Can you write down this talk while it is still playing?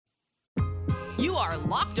You are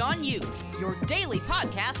Locked On Utes, your daily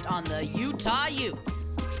podcast on the Utah Utes.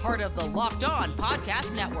 Part of the Locked On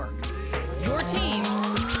Podcast Network. Your team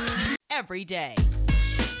every day.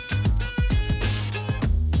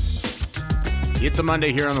 It's a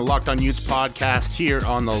Monday here on the Locked On Utes podcast, here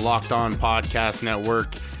on the Locked On Podcast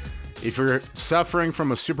Network. If you're suffering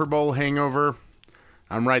from a Super Bowl hangover,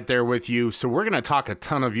 I'm right there with you. So we're going to talk a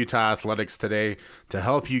ton of Utah athletics today to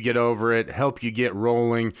help you get over it, help you get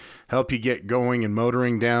rolling, help you get going and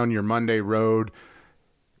motoring down your Monday road.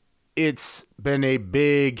 It's been a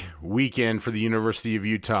big weekend for the University of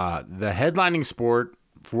Utah. The headlining sport,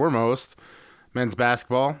 foremost, men's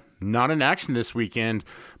basketball, not in action this weekend,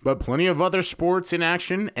 but plenty of other sports in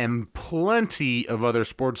action and plenty of other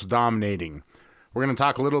sports dominating. We're going to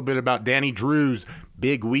talk a little bit about Danny Drew's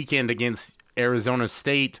big weekend against Arizona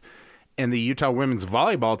State and the Utah women's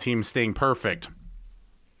volleyball team staying perfect.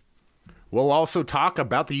 We'll also talk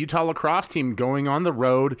about the Utah lacrosse team going on the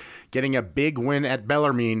road, getting a big win at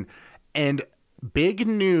Bellarmine, and big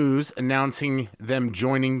news announcing them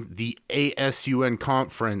joining the ASUN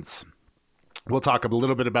conference. We'll talk a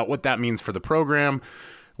little bit about what that means for the program,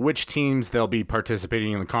 which teams they'll be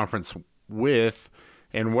participating in the conference with,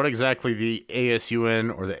 and what exactly the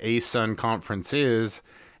ASUN or the ASUN conference is,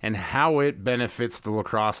 and how it benefits the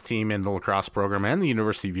lacrosse team and the lacrosse program and the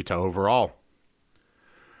University of Utah overall.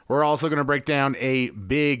 We're also going to break down a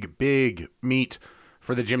big meet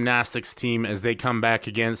for the gymnastics team as they come back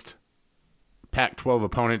against Pac-12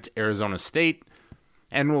 opponent Arizona State.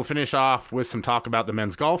 And we'll finish off with some talk about the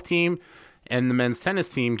men's golf team and the men's tennis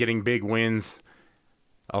team getting big wins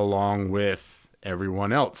along with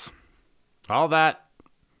everyone else. All that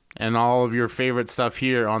and all of your favorite stuff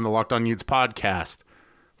here on the Locked On Utes podcast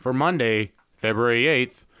for Monday, February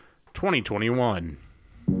 8th, 2021.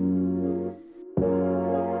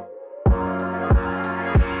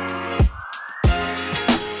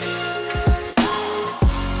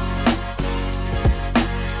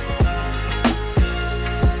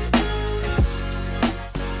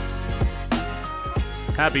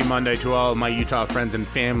 Happy Monday to all of my Utah friends and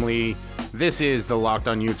family. This is the Locked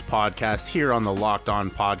On Utes podcast here on the Locked On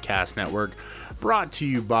Podcast Network, brought to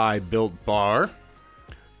you by Built Bar.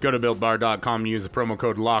 Go to BuiltBar.com and use the promo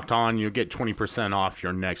code LOCKEDON. You'll get 20% off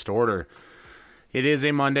your next order. It is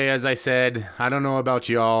a Monday, as I said. I don't know about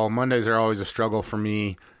y'all. Mondays are always a struggle for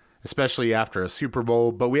me, especially after a Super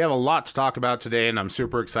Bowl. But we have a lot to talk about today, and I'm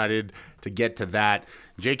super excited to get to that.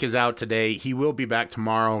 Jake is out today. He will be back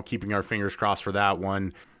tomorrow, keeping our fingers crossed for that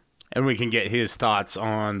one. And we can get his thoughts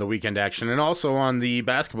on the weekend action and also on the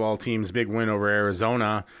basketball team's big win over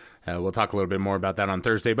Arizona. We'll talk a little bit more about that on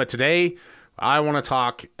Thursday. But today, I want to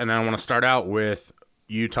talk, and I want to start out with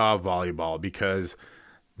Utah volleyball, because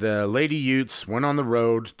the Lady Utes went on the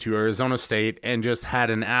road to Arizona State and just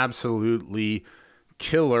had an absolutely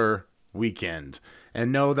killer weekend.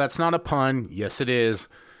 And no, that's not a pun. Yes, it is,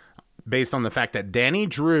 based on the fact that Danny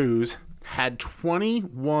Drews had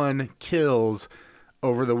 21 kills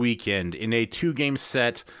over the weekend in a 2-game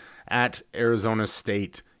set at Arizona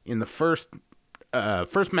State. In the first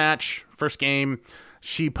game,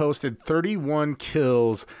 she posted 31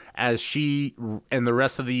 kills as she and the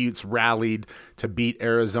rest of the Utes rallied to beat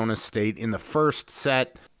Arizona State. In the first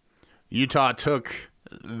set, Utah took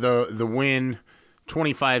the win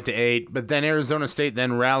 25-8, but then Arizona State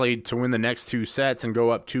then rallied to win the next 2 sets and go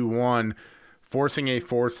up 2-1, forcing a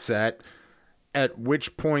fourth set, at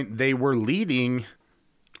which point they were leading,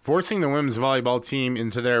 forcing the women's volleyball team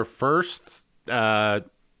into their first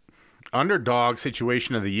underdog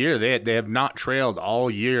situation of the year. They have not trailed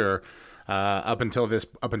all year up until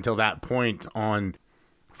that point on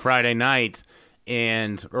Friday night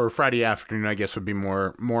or Friday afternoon, I guess would be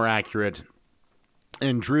more accurate.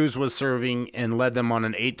 And Drews was serving and led them on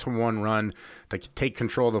an 8-1 run to take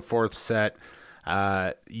control of the fourth set.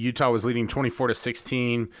 Utah was leading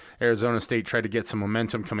 24-16. Arizona State tried to get some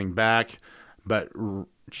momentum coming back, but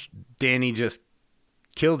Danny just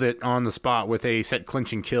killed it on the spot with a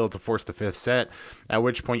set-clinching kill to force the fifth set, at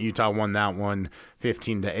which point Utah won that one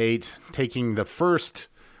 15-8, taking the first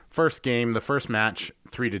game, the first match,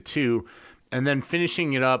 3-2, and then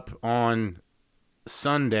finishing it up on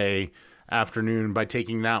Sunday afternoon by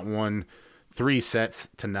taking that one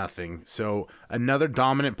 3-0. So another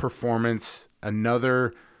dominant performance,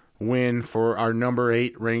 another win for our number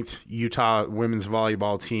 8 ranked Utah women's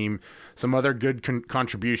volleyball team. Some other good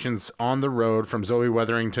contributions on the road from Zoe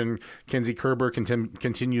Weatherington. Kenzie Kerber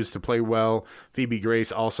continues to play well. Phoebe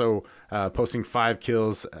Grace also posting 5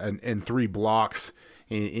 kills and 3 blocks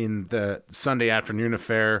in the Sunday afternoon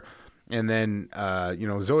affair. And then,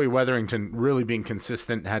 Zoe Weatherington really being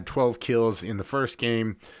consistent, had 12 kills in the first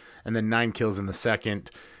game. and then 9 kills in the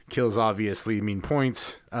second. Kills obviously mean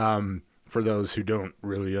points for those who don't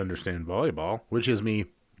really understand volleyball, which is me.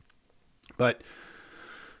 But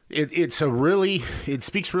it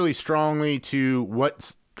speaks really strongly to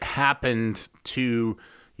what's happened to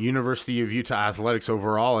University of Utah athletics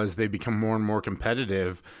overall as they become more and more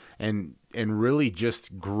competitive and really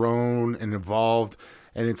just grown and evolved.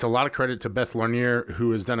 And it's a lot of credit to Beth Larnier,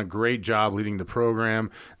 who has done a great job leading the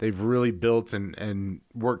program. They've really built and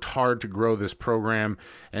worked hard to grow this program.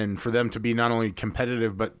 And for them to be not only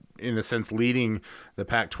competitive, but in a sense leading the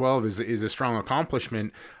Pac-12 is a strong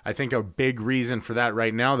accomplishment. I think a big reason for that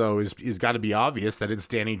right now, though, is got to be obvious, that it's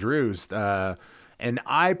Danny Drews. And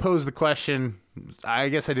I posed the question, I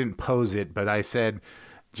guess I didn't pose it, but I said,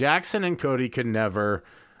 Jackson and Cody could never,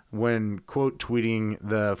 when quote tweeting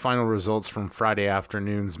the final results from Friday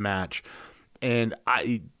afternoon's match. And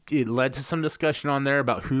it led to some discussion on there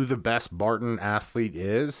about who the best Barton athlete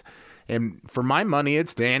is. And for my money,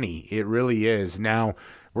 it's Danny. It really is. Now,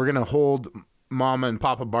 we're going to hold Mama and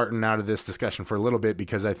Papa Barton out of this discussion for a little bit,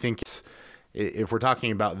 because I think if we're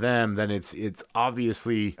talking about them, then it's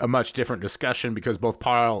obviously a much different discussion, because both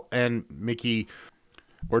Paul and Mickey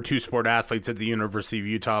were two-sport athletes at the University of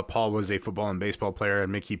Utah. Paul was a football and baseball player,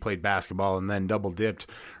 and Mickey played basketball and then double-dipped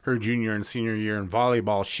her junior and senior year in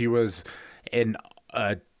volleyball. She was an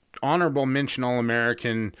honorable mention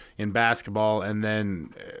All-American in basketball, and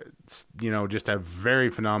then, just a very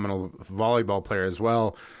phenomenal volleyball player as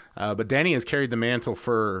well. But Danny has carried the mantle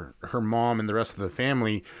for her mom and the rest of the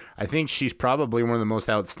family. I think she's probably one of the most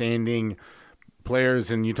outstanding players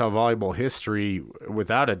in Utah volleyball history,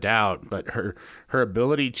 without a doubt. But her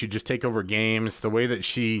ability to just take over games, the way that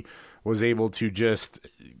she was able to just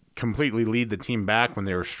completely lead the team back when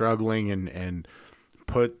they were struggling and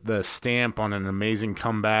put the stamp on an amazing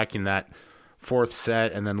comeback in that fourth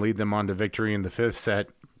set and then lead them on to victory in the fifth set,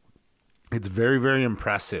 it's very, very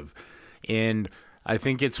impressive. And I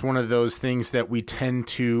think it's one of those things that we tend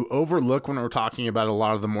to overlook when we're talking about a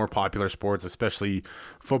lot of the more popular sports, especially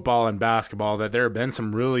football and basketball, that there have been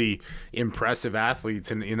some really impressive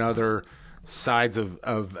athletes in other sides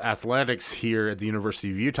of athletics here at the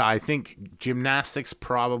University of Utah. I think gymnastics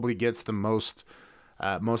probably gets the most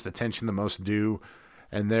attention, the most due.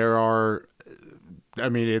 And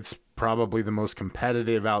it's probably the most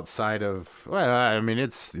competitive outside of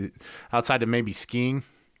maybe skiing.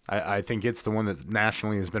 I think it's the one that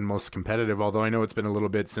nationally has been most competitive, although I know it's been a little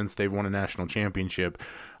bit since they've won a national championship.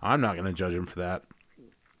 I'm not going to judge them for that.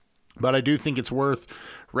 But I do think it's worth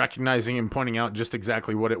recognizing and pointing out just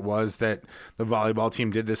exactly what it was that the volleyball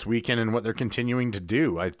team did this weekend and what they're continuing to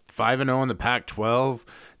do. 5-0 in the Pac-12.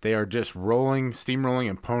 They are just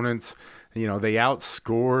steamrolling opponents. They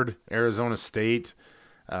outscored Arizona State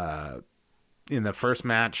in the first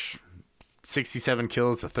match, 67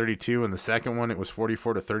 kills to 32. In the second one, it was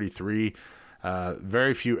 44 to 33.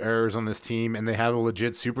 Very few errors on this team, and they have a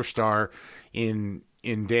legit superstar in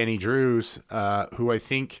Danny Drews, who I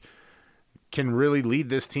think can really lead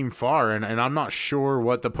this team far. And I'm not sure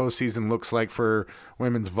what the postseason looks like for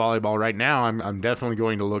women's volleyball right now. I'm definitely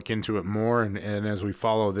going to look into it more, and as we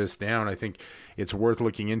follow this down, I think it's worth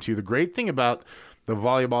looking into. The great thing about the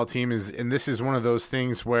volleyball team is, and this is one of those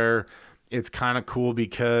things where it's kind of cool,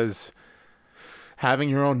 because having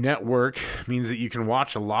your own network means that you can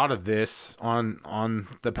watch a lot of this on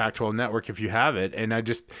the Pac-12 network if you have it. And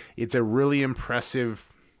it's a really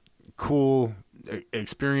impressive, cool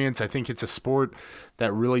experience. I think it's a sport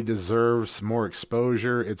that really deserves more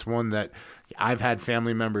exposure. It's one that I've had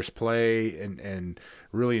family members play and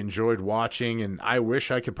really enjoyed watching, and I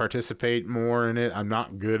wish I could participate more in it. I'm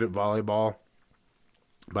not good at volleyball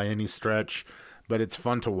by any stretch, but it's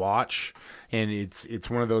fun to watch, and it's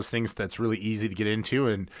one of those things that's really easy to get into.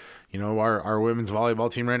 And our women's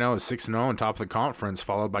volleyball team right now is 6-0 on top of the conference,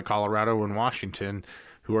 followed by Colorado and Washington,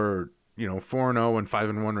 who are 4-0 and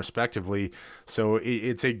 5-1 respectively. So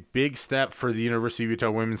it's a big step for the University of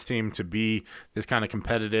Utah women's team to be this kind of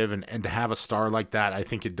competitive and to have a star like that. I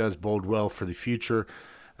think it does bode well for the future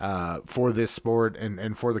for this sport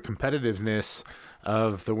and for the competitiveness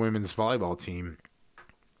of the women's volleyball team.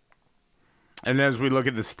 And as we look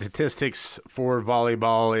at the statistics for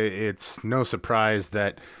volleyball, it's no surprise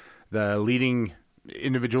that the leading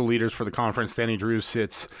individual leaders for the conference, Danny Drews,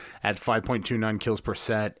 sits at 5.29 kills per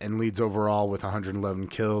set and leads overall with 111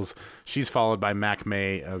 kills. She's followed by Mac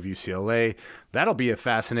May of UCLA. That'll be a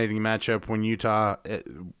fascinating matchup when Utah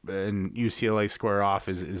and UCLA square off,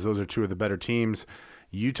 as those are two of the better teams.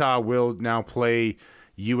 Utah will now play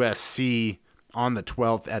USC on the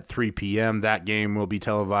 12th at 3 p.m. That game will be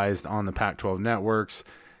televised on the Pac-12 networks.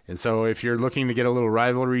 And so if you're looking to get a little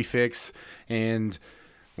rivalry fix and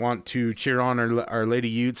want to cheer on our Lady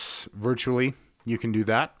Utes virtually, you can do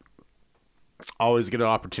that. Always get an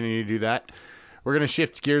opportunity to do that. We're going to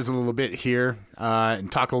shift gears a little bit here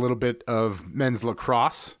and talk a little bit of men's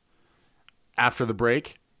lacrosse after the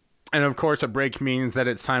break. And, of course, a break means that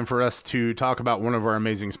it's time for us to talk about one of our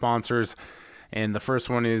amazing sponsors. And the first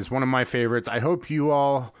one is one of my favorites. I hope you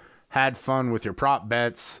all had fun with your prop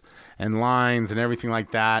bets and lines and everything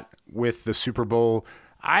like that with the Super Bowl.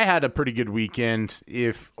 I had a pretty good weekend.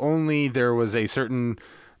 If only there was a certain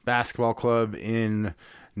basketball club in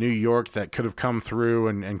New York that could have come through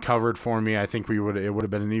and covered for me, I think it would have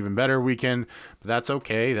been an even better weekend. But that's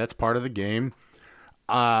okay. That's part of the game.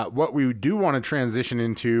 What we do want to transition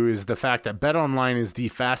into is the fact that BetOnline is the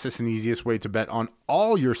fastest and easiest way to bet on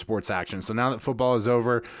all your sports action. So now that football is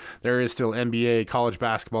over, there is still NBA, college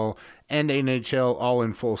basketball, and NHL all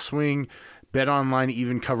in full swing. BetOnline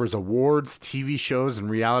even covers awards, TV shows, and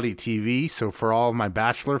reality TV. So for all of my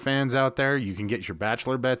Bachelor fans out there, you can get your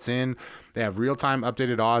Bachelor bets in. They have real-time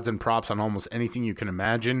updated odds and props on almost anything you can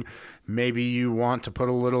imagine. Maybe you want to put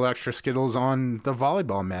a little extra Skittles on the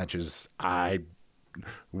volleyball matches. I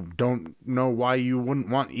don't know why you wouldn't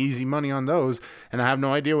want easy money on those, and I have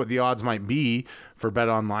no idea what the odds might be for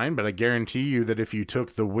BetOnline, but I guarantee you that if you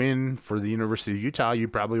took the win for the University of Utah, you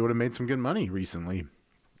probably would have made some good money recently.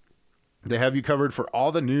 They have you covered for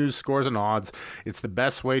all the news, scores, and odds. It's the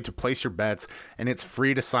best way to place your bets, and it's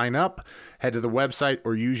free to sign up. Head to the website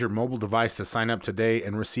or use your mobile device to sign up today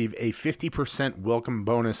and receive a 50% welcome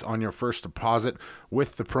bonus on your first deposit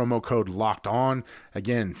with the promo code LOCKEDON.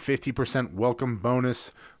 Again, 50% welcome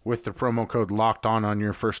bonus with the promo code LOCKEDON on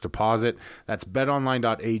your first deposit. That's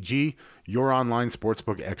betonline.ag, your online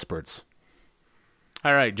sportsbook experts.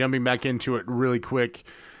 All right, jumping back into it really quick.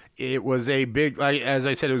 It was a big, as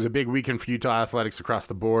I said, it was a big weekend for Utah athletics across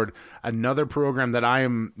the board. Another program that I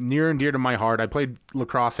am near and dear to my heart. I played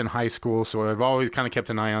lacrosse in high school, so I've always kind of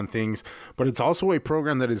kept an eye on things. But it's also a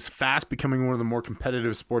program that is fast becoming one of the more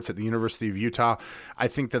competitive sports at the University of Utah. I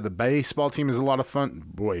think that the baseball team is a lot of fun.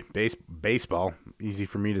 Boy, baseball, easy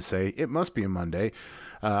for me to say. It must be a Monday.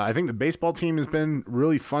 I think the baseball team has been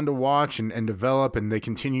really fun to watch and develop, and they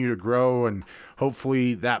continue to grow, and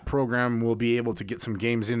hopefully that program will be able to get some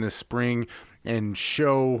games in this spring and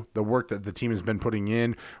show the work that the team has been putting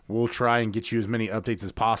in. We'll try and get you as many updates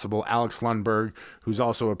as possible. Alex Lundberg, who's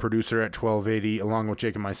also a producer at 1280, along with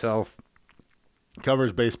Jake and myself,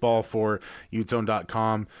 covers baseball for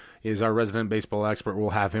Utezone.com, is our resident baseball expert.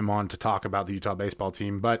 We'll have him on to talk about the Utah baseball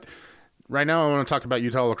team. But right now, I want to talk about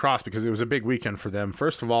Utah lacrosse because it was a big weekend for them.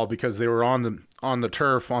 First of all, because they were on the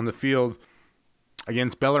turf, on the field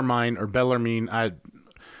against Bellarmine.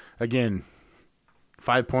 Again,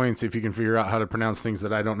 5 points if you can figure out how to pronounce things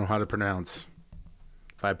that I don't know how to pronounce.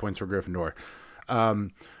 5 points for Gryffindor.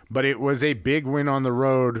 But it was a big win on the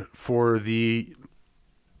road for the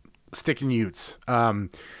Stickin' Utes.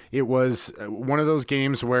 It was one of those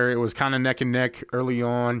games where it was kind of neck and neck early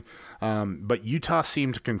on, but Utah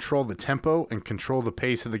seemed to control the tempo and control the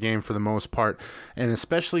pace of the game for the most part, and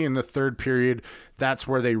especially in the third period, that's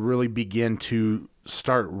where they really begin to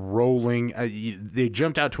start rolling. They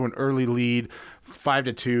jumped out to an early lead,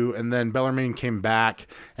 5-2, and then Bellarmine came back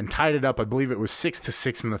and tied it up. I believe it was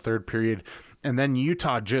 6-6 in the third period, and then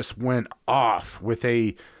Utah just went off with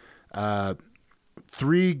a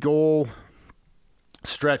 3-goal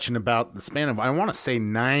stretch in about the span of, I want to say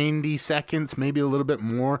 90 seconds, maybe a little bit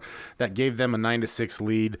more, that gave them a 9-6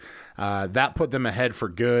 lead. That put them ahead for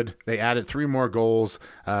good. They added 3 more goals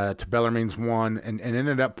to Bellarmine's 1 and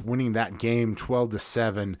ended up winning that game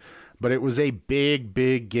 12-7. But it was a big,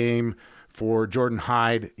 big game for Jordan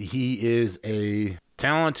Hyde. He is a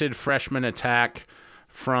talented freshman attack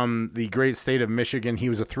from the great state of Michigan. He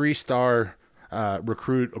was a 3-star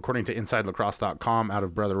recruit, according to InsideLacrosse.com, out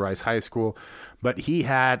of Brother Rice High School. But he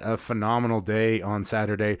had a phenomenal day on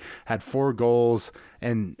Saturday, had 4 goals,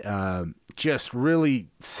 and just really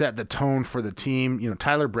set the tone for the team. You know,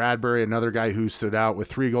 Tyler Bradbury, another guy who stood out with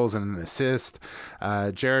 3 goals and an assist.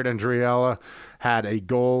 Jared Andriella had a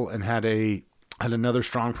goal and had another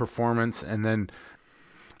strong performance. And then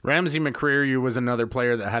Ramsey McCreary was another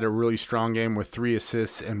player that had a really strong game with 3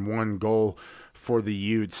 assists and 1 goal for the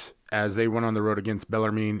Utes as they went on the road against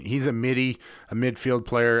Bellarmine. He's a midfield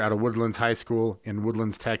player out of Woodlands High School in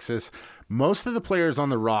Woodlands, Texas. Most of the players on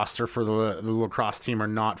the roster for the lacrosse team are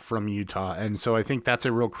not from Utah, and so I think that's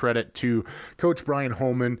a real credit to Coach Brian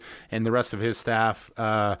Holman and the rest of his staff.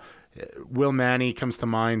 Will Manny comes to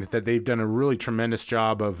mind, that they've done a really tremendous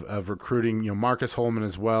job of recruiting, Marcus Holman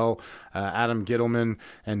as well, Adam Gittleman,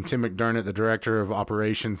 and Tim McDermott, the director of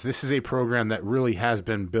operations. This is a program that really has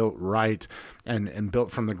been built right and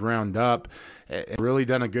built from the ground up. really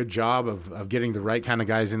done a good job of getting the right kind of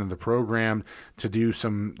guys into the program to do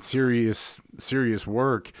some serious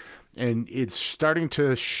work. And it's starting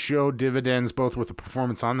to show dividends both with the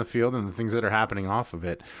performance on the field and the things that are happening off of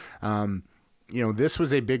it. This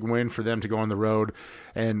was a big win for them to go on the road,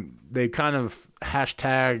 and they kind of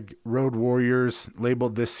hashtag Road Warriors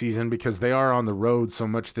labeled this season because they are on the road so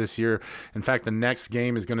much this year. In fact, the next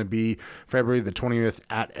game is going to be February the 20th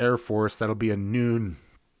at Air Force. That'll be a noon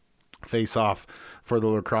face-off for the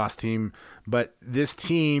lacrosse team. But this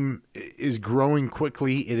team is growing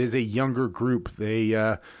quickly. It is a younger group.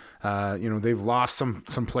 They've lost some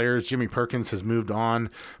players. Jimmy Perkins has moved on.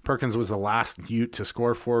 Perkins was the last Ute to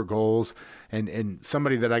score 4 goals, and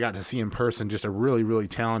somebody that I got to see in person, just a really, really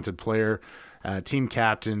talented player, team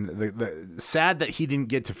captain. The sad that he didn't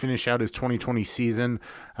get to finish out his 2020 season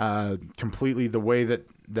completely the way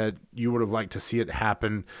that you would have liked to see it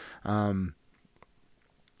happen.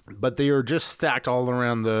 But they are just stacked all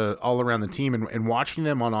around the team, and watching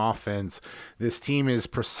them on offense, this team is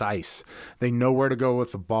precise. They know where to go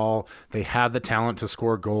with the ball. They have the talent to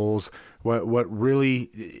score goals. What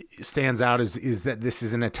really stands out is that this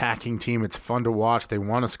is an attacking team. It's fun to watch. They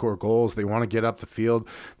want to score goals. They want to get up the field.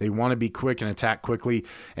 They want to be quick and attack quickly,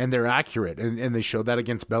 and they're accurate. And they showed that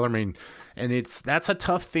against Bellarmine. And that's a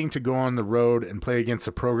tough thing to go on the road and play against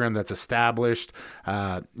a program that's established,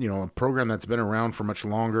 a program that's been around for much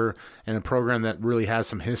longer, and a program that really has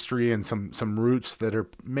some history and some roots that are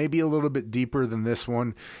maybe a little bit deeper than this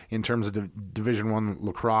one in terms of Division I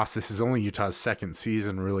lacrosse. This is only Utah's second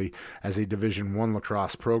season, really, as a Division I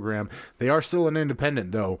lacrosse program. They are still an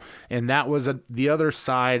independent, though, and that was the other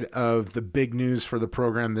side of the big news for the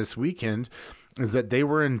program this weekend, is that they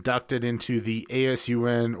were inducted into the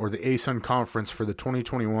ASUN, or the ASUN Conference, for the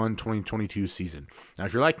 2021-2022 season. Now,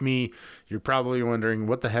 if you're like me, you're probably wondering,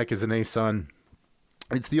 what the heck is an ASUN?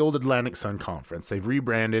 It's the old Atlantic Sun Conference. They've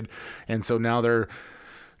rebranded, and so now they're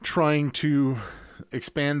trying to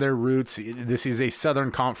expand their roots. This is a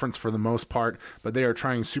Southern Conference for the most part, but they are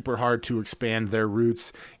trying super hard to expand their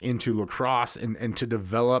roots into lacrosse and to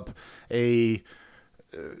develop a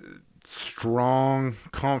strong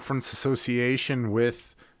conference association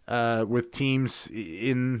with teams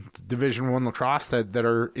in Division I lacrosse that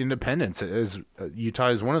are independents, as Utah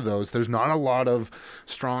is one of those. There's not a lot of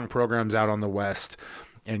strong programs out on the West,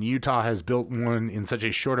 and Utah has built one in such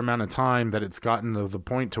a short amount of time that it's gotten to the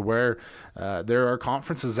point to where there are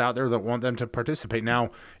conferences out there that want them to participate. Now,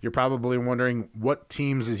 you're probably wondering, what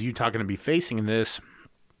teams is Utah going to be facing in this?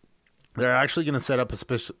 They're actually going to set up a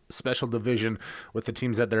special division with the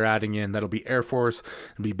teams that they're adding in. That'll be Air Force,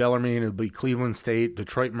 it'll be Bellarmine, it'll be Cleveland State,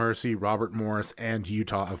 Detroit Mercy, Robert Morris, and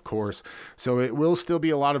Utah, of course. So it will still be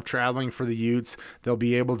a lot of traveling for the Utes. They'll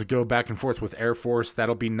be able to go back and forth with Air Force.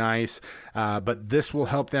 That'll be nice. But this will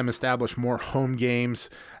help them establish more home games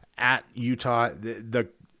at Utah. The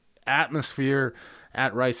atmosphere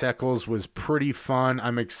at Rice-Eccles was pretty fun.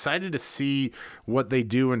 I'm excited to see what they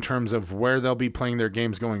do in terms of where they'll be playing their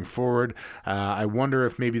games going forward. I wonder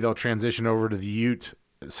if maybe they'll transition over to the Ute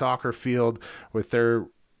soccer field with their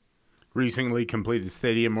recently completed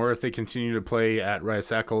stadium, or if they continue to play at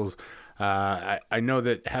Rice-Eccles. I know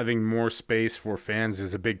that having more space for fans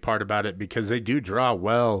is a big part about it, because they do draw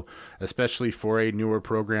well, especially for a newer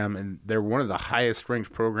program, and they're one of the highest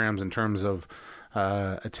ranked programs in terms of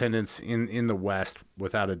attendance in the West,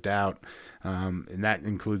 without a doubt, and that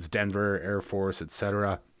includes Denver, Air Force,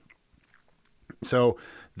 etc. So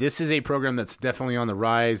this is a program that's definitely on the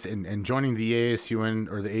rise, and joining the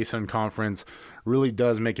ASUN, or the ASUN Conference, really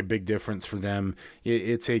does make a big difference for them.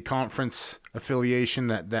 It's a conference affiliation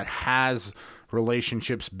that has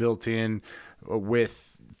relationships built in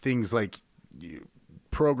with things like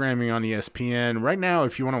programming on ESPN. Right now,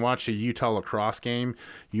 if you want to watch a Utah lacrosse game,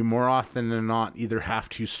 you more often than not either have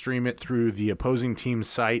to stream it through the opposing team's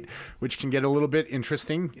site, which can get a little bit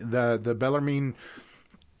interesting. The Bellarmine,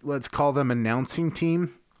 let's call them announcing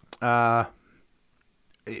team,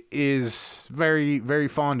 is very, very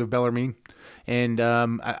fond of Bellarmine, and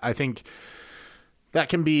I think that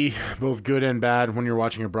can be both good and bad when you're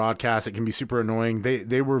watching a broadcast. It can be super annoying.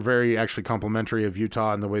 They were very actually complimentary of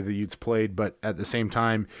Utah and the way the Utes played, but at the same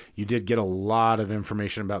time, you did get a lot of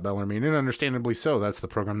information about Bellarmine, and understandably so. That's the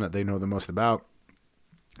program that they know the most about.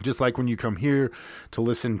 Just like when you come here to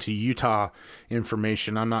listen to Utah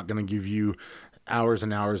information, I'm not going to give you hours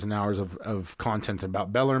and hours and hours of content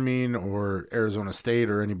about Bellarmine or Arizona State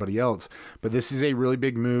or anybody else. But this is a really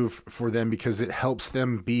big move for them, because it helps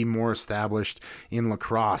them be more established in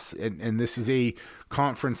lacrosse. And this is a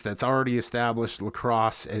conference that's already established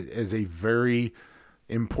lacrosse as a very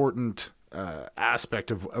important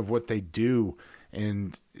aspect of what they do.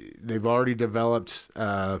 and they've already developed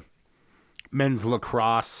men's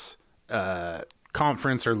lacrosse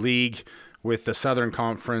conference or league with the Southern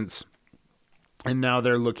Conference, and now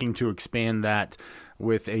they're looking to expand that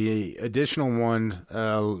with a additional one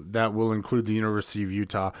that will include the University of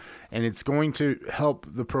Utah. And it's going to help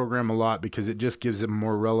the program a lot because it just gives it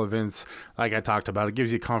more relevance. Like I talked about, it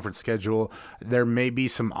gives you a conference schedule. There may be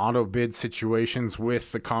some auto bid situations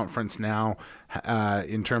with the conference now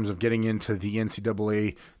in terms of getting into the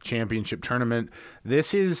NCAA championship tournament.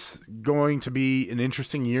 This is going to be an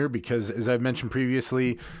interesting year because, as I've mentioned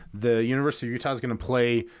previously, the University of Utah is going to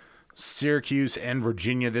play Syracuse and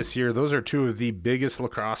Virginia this year. Those are two of the biggest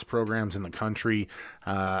lacrosse programs in the country.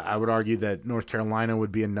 I would argue that North Carolina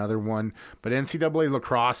would be another one. But NCAA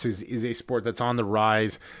lacrosse is a sport that's on the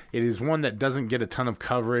rise. It is one that doesn't get a ton of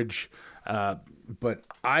coverage, but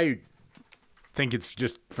I think it's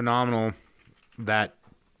just phenomenal that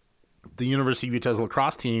the University of Utah's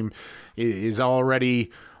lacrosse team is already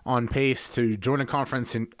on pace to join a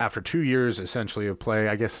conference after 2 years, essentially, of play.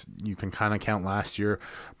 I guess you can kind of count last year.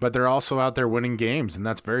 But they're also out there winning games, and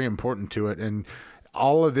that's very important to it. And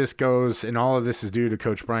all of this is due to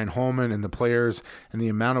Coach Brian Holman and the players and the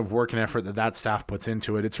amount of work and effort that staff puts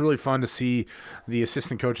into it. It's really fun to see the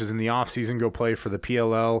assistant coaches in the offseason go play for the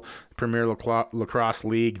PLL, Premier Lacrosse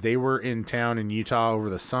League. They were in town in Utah over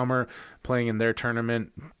the summer playing in their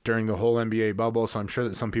tournament during the whole NBA bubble, so I'm sure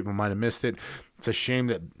that some people might have missed it. It's a shame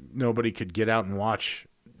that nobody could get out and watch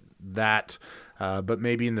that, but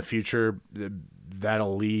maybe in the future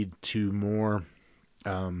that'll lead to more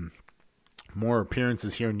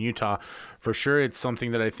appearances here in Utah. For sure, it's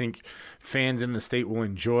something that I think fans in the state will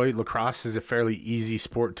enjoy. Lacrosse is a fairly easy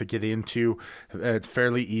sport to get into. It's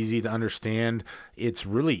fairly easy to understand. It's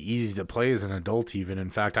really easy to play as an adult even. In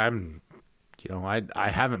fact, I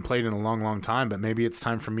haven't played in a long, long time, but maybe it's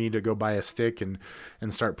time for me to go buy a stick and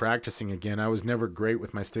start practicing again. I was never great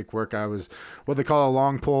with my stick work. I was what they call a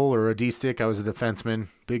long pole or a D-stick. I was a defenseman.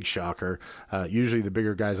 Big shocker. Usually the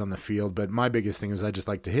bigger guys on the field, but my biggest thing is I just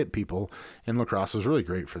like to hit people, and lacrosse was really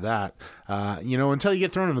great for that. Until you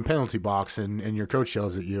get thrown in the penalty box and your coach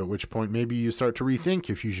yells at you, at which point maybe you start to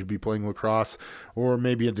rethink if you should be playing lacrosse or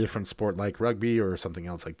maybe a different sport like rugby or something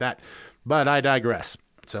else like that. But I digress.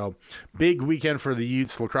 So, big weekend for the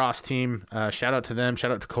Utes lacrosse team. Shout out to them.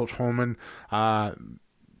 Shout out to Coach Holman.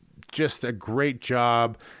 Just a great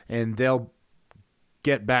job, and they'll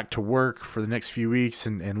get back to work for the next few weeks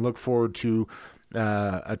and look forward to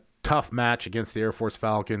a tough match against the Air Force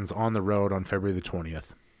Falcons on the road on February the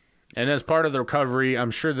 20th. And as part of the recovery,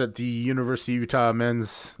 I'm sure that the University of Utah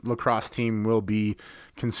men's lacrosse team will be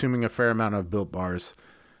consuming a fair amount of Built Bars.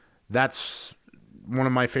 That's one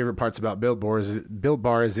of my favorite parts about Built Bar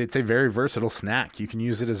is it's a very versatile snack. You can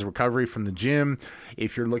use it as a recovery from the gym.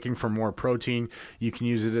 If you're looking for more protein, you can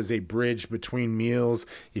use it as a bridge between meals.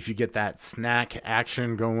 If you get that snack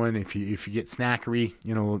action going, if you get snackery,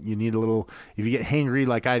 you need a little, if you get hangry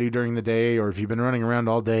like I do during the day, or if you've been running around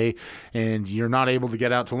all day and you're not able to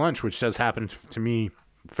get out to lunch, which does happen to me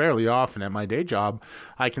fairly often at my day job,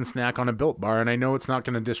 I can snack on a Built Bar, and I know it's not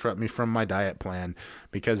going to disrupt me from my diet plan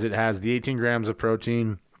because it has the 18 grams of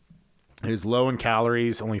protein. It is low in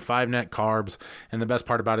calories, only 5 net carbs, and the best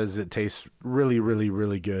part about it is it tastes really, really,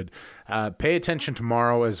 really good. Pay attention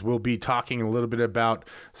tomorrow as we'll be talking a little bit about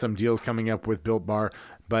some deals coming up with Built Bar,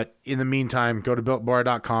 but in the meantime, go to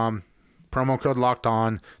BuiltBar.com, promo code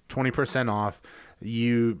LOCKEDON, 20% off.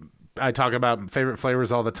 I talk about favorite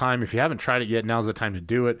flavors all the time. If you haven't tried it yet, now's the time to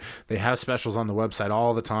do it. They have specials on the website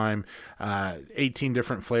all the time. 18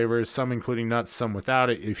 different flavors, some including nuts, some without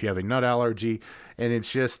it if you have a nut allergy. And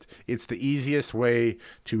it's the easiest way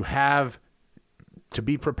to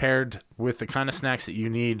be prepared with the kind of snacks that you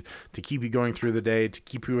need to keep you going through the day, to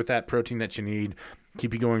keep you with that protein that you need,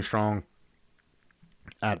 keep you going strong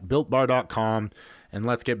at BuiltBar.com. And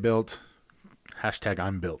let's get built.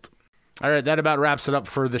 #I'm built. All right, that about wraps it up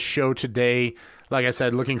for the show today. Like I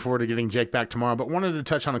said, looking forward to getting Jake back tomorrow, but wanted to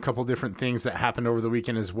touch on a couple different things that happened over the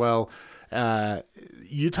weekend as well.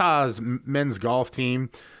 Utah's men's golf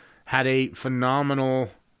team had a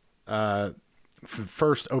phenomenal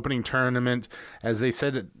first opening tournament, as they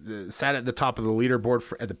said, sat at the top of the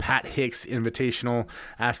leaderboard at the Pat Hicks Invitational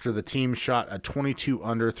after the team shot a 22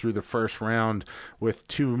 under through the first round with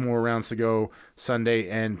 2 more rounds to go Sunday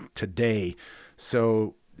and today.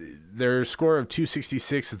 So their score of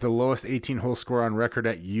 266 is the lowest 18-hole score on record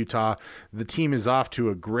at Utah. The team is off to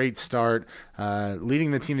a great start. Leading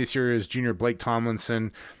the team this year is junior Blake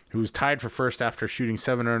Tomlinson, who's tied for first after shooting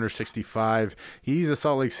 7 under 65. He's a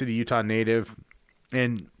Salt Lake City, Utah native,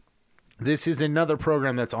 and This is another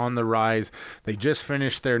program that's on the rise. They just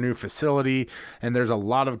finished their new facility, and there's a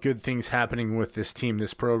lot of good things happening with this team,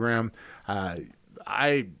 this program.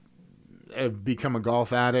 I have become a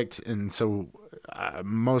golf addict, and so I'm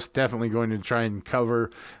most definitely going to try and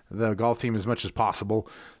cover the golf team as much as possible.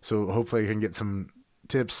 So hopefully I can get some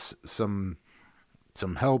tips, some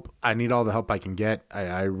help. I need all the help I can get.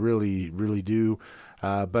 I really, really do.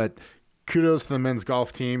 But kudos to the men's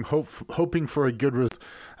golf team. Hoping for a good result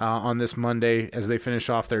on this Monday as they finish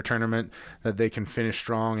off their tournament, that they can finish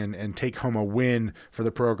strong and take home a win for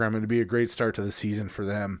the program. It would be a great start to the season for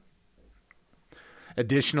them.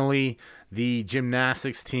 Additionally, the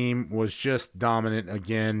gymnastics team was just dominant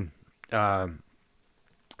again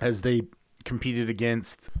as they competed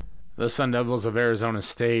against the Sun Devils of Arizona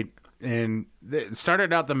State. And they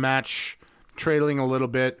started out the match trailing a little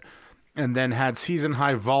bit and then had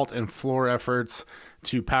season-high vault and floor efforts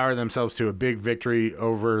to power themselves to a big victory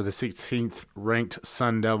over the 16th ranked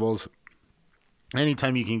Sun Devils.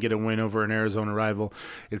 Anytime you can get a win over an Arizona rival,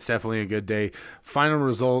 it's definitely a good day. Final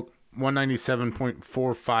result,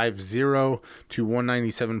 197.450 to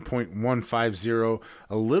 197.150.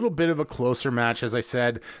 A little bit of a closer match. As I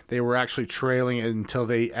said, they were actually trailing until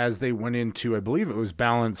as they went into, I believe it was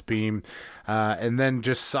balance beam, and then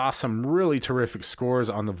just saw some really terrific scores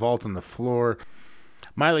on the vault and the floor.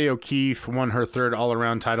 Miley O'Keefe won her third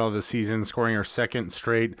all-around title of the season, scoring her second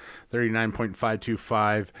straight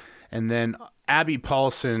 39.525. And then Abby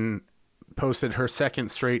Paulson posted her second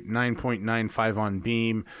straight 9.95 on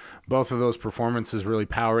beam. Both of those performances really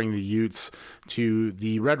powering the Utes to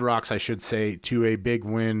the Red Rocks, I should say, to a big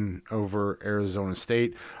win over Arizona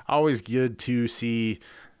State. Always good to see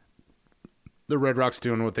the Red Rocks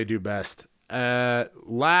doing what they do best.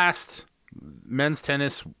 Last, men's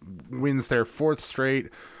tennis wins their fourth straight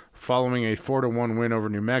following a 4-1 win over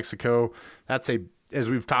New Mexico. As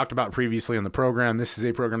we've talked about previously in the program, this is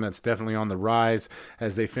a program that's definitely on the rise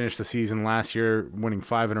as they finished the season last year winning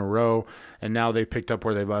 5 in a row, and now they picked up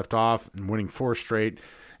where they left off and winning 4 straight.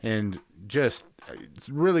 And just, it's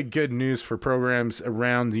really good news for programs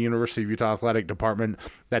around the University of Utah Athletic Department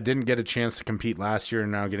that didn't get a chance to compete last year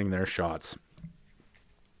and now getting their shots.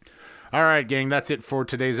 All right, gang, that's it for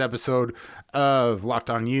today's episode of Locked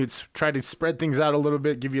On Utes. Try to spread things out a little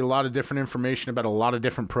bit, give you a lot of different information about a lot of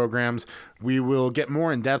different programs. We will get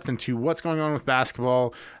more in depth into what's going on with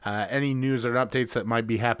basketball, any news or updates that might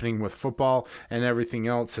be happening with football, and everything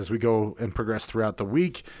else as we go and progress throughout the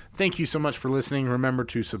week. Thank you so much for listening. Remember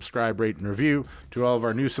to subscribe, rate, and review. To all of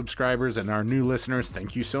our new subscribers and our new listeners,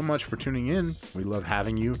 thank you so much for tuning in. We love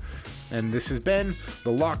having you. And this has been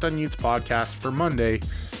the Locked On Utes podcast for Monday,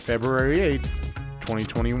 February 8th,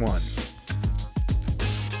 2021.